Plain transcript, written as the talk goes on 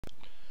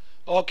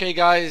Okay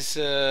guys,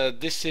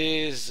 this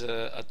is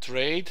a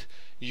trade,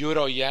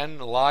 Euro Yen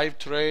live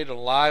trade on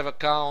live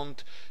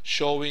account,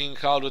 showing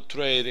how the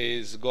trade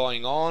is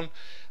going on.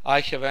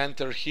 I have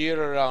entered here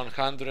around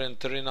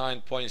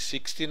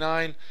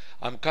 139.69.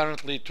 I'm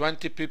currently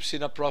 20 pips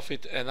in a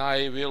profit, and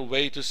I will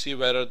wait to see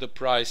whether the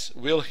price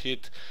will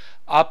hit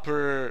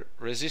upper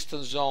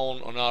resistance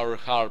zone on our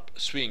Harp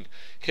swing.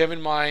 Have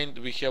in mind,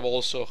 we have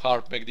also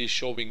Harp MACD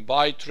showing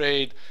buy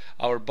trade.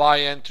 Our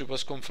buy entry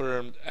was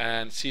confirmed,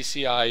 and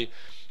CCI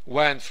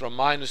went from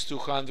minus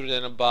 200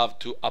 and above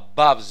to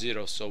above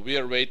zero. So we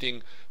are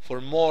waiting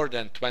for more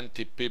than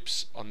 20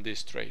 pips on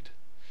this trade.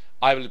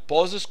 I will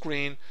pause the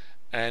screen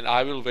and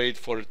I will wait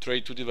for the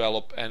trade to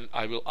develop, and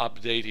I will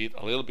update it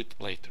a little bit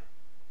later.